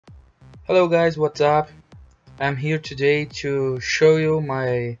Hello guys, what's up? I'm here today to show you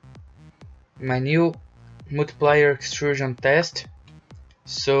my new multiplier extrusion test.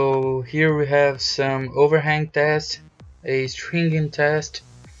 So here we have some overhang test, a stringing test,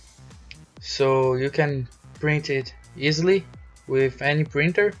 so you can print it easily with any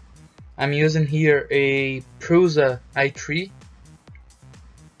printer. I'm using here a Prusa i3,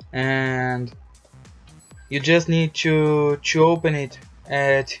 and you just need to open it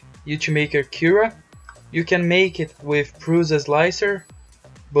at Ultimaker Cura. You can make it with Prusa Slicer,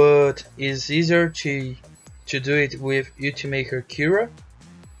 but it's easier to do it with Ultimaker Cura.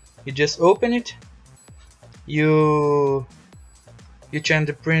 You just open it, you change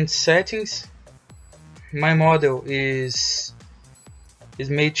the print settings. My model is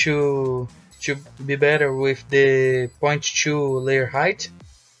made to be better with the 0.2 layer height,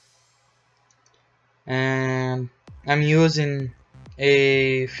 and I'm using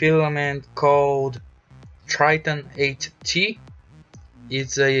a filament called Triton 8T.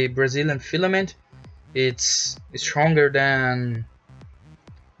 It's a Brazilian filament. It's stronger than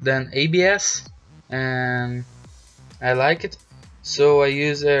ABS, and I like it. So I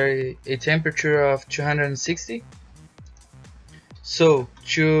use a temperature of 260. So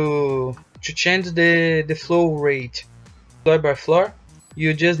to change the flow rate floor by floor,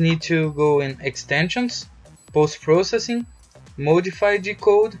 you just need to go in extensions, post-processing, modify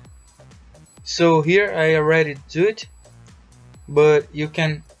decode. So here I already do it, but you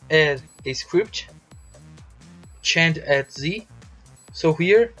can add a script, change at Z. So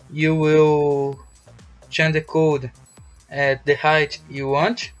here you will change the code at the height you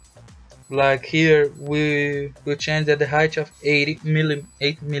want. Like here we will change at the height of 8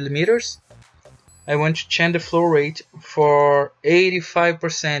 millimeters. I want to change the flow rate for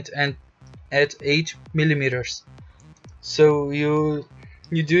 85% and at 8 millimeters. So you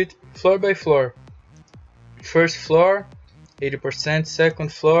do it floor by floor. First floor 80%,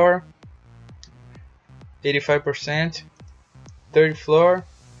 second floor 85%, third floor,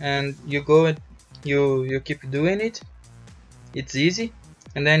 and you go and you keep doing it. It's easy,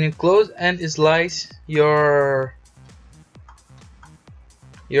 and then you close and slice your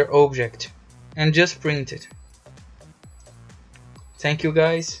object and just print it. Thank you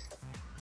guys.